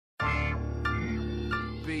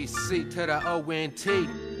BC to the ONT.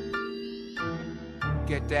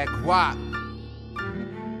 Get that guap.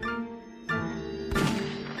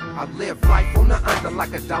 I live life on the under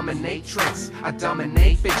like a dominatrix. I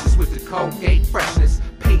dominate bitches with the Colgate freshness.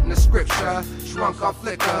 Painting the scripture, drunk off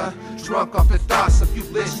liquor, drunk off the thoughts of you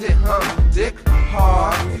listed, dick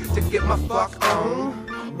hard to get my fuck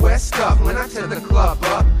on. West up when I tear the club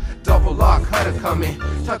up. DoubleR cutter coming.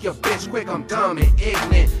 Tuck your bitch quick, I'm dumb and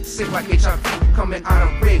ignorant. Sick like HIV coming out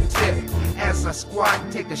of rig tip. As I squat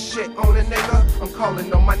and take a shit on a nigga, I'm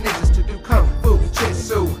calling on my niggas to do kung fu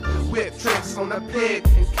jitsu. Whip tricks on a pig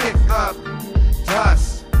and kick up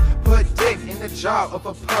dust. Put dick in the jaw of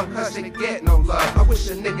a punk cause they get no love. I wish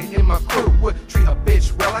a nigga in my crew would treat a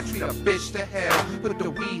bitch well. I treat a bitch to hell. Put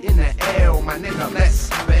the weed in the L, my nigga, let's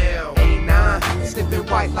spell. A9, sniffing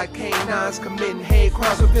white like canines, committing hate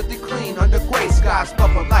crimes with filthy clean under gray skies.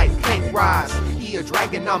 Bubble like cake rise. He a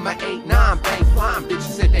dragon on my 8-9, bang flying bitches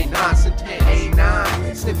said they 9s and 10s.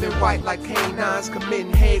 A9, sniffing white like canines,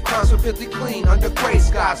 committing hate crimes with filthy clean under gray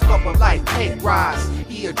skies. Bubble like cake rise.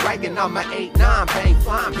 He a dragon on my 8-9, bang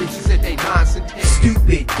flying bitches said they 9s and 10s.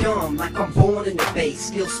 Stupid, dumb, like I'm born in the base.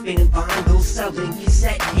 Still spinning vinyl, selling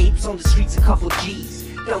cassette tapes on the streets, a couple G's.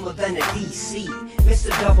 Dumber than a DC.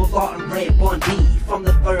 Mr. DoubleR and Red Bundy. From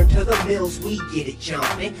the firm to the mills, we get it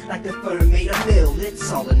jumping. Like the firm made a mill,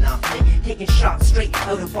 it's all or nothing. Taking shots straight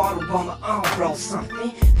out of bottle while my arm rolls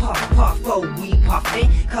something. Puff, puff, oh, we puffin',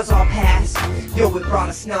 cause our past, yo, it brought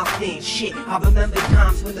us nothing. Shit, I remember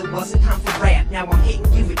times when there wasn't time for rap. Now I'm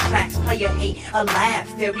hitting you with tracks, player hate, a laugh.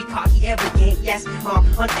 Very cocky, arrogant, yes, I'm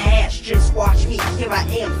an ass. Just watch me, here I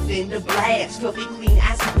am, finna blast. Filthy clean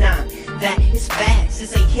as a 9, that is facts.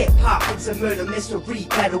 This ain't hip-hop, it's a murder mystery.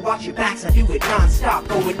 Better watch your backs, I do it non-stop.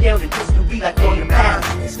 Going down in history like on the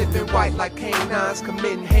path. Sniffing white like canines,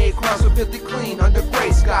 committing hate crimes with filthy clean under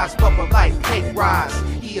gray skies. Bubble like cake rise.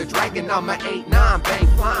 He a dragon on my 8-9, bang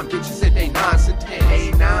flying bitches said they 9s and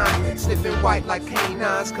 10s. A9, sniffing white like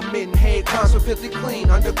canines, committing hate crimes with filthy clean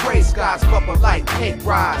under gray skies. Bubble like cake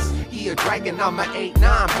rise. He a dragon on my 8-9,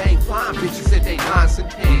 bang flying bitches said they 9s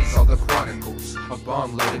and 10s. These are the chronicles of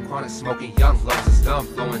bomb loading, chronic smoking young lows. It's dumb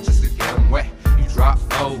flowing just to get them wet. You drop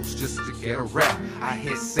flows just to get a rep. I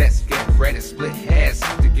hit sets, get ready, split heads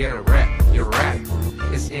to get a rep. Your rap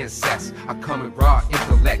is incest. I come with raw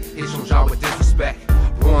intellect, hit your jaw with disrespect.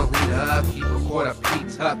 Born leader, keep a quarter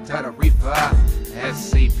peaked up to the reefer.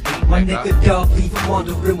 SCP, my nigga Dub, leave him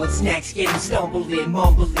wondering what's next. Getting stumbling,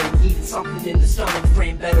 mumbling, eating something in the stomach.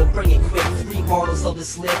 Friend, better bring it quick. 3 bottles of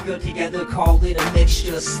this liquor together, call it a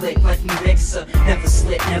mixture. Slick like me mixer, never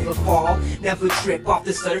slip, never fall, never trip off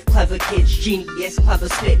this earth. Clever kids, genius, clever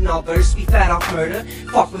spitting our verse. We fat off murder,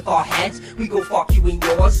 fuck with our heads. We go fuck you in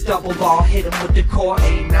yours. DoubleR, hit him with the core.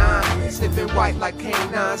 A9, sniffing white like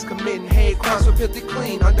canines, committing hate crimes with filthy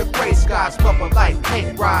clean under gray skies. Bubble like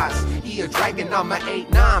cake rise. He a dragon on my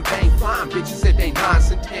 8-9, bang flying bitches said they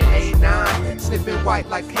 9s and 10s. A9, sniffing white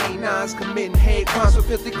like canines, committing hate crimes with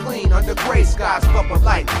filthy clean under gray skies. Bubble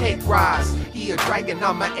like cake rise. He a dragon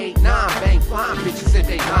on my 8-9, bang flying bitches said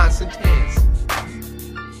they 9s and 10s.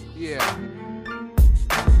 Yeah,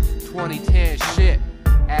 2010 shit.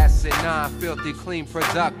 Acid 9, filthy clean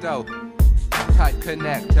producto. Tight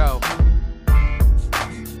connecto.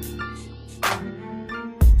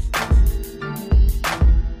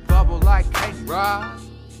 Bubble like cake rise.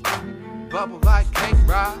 Bubble like cake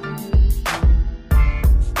rise.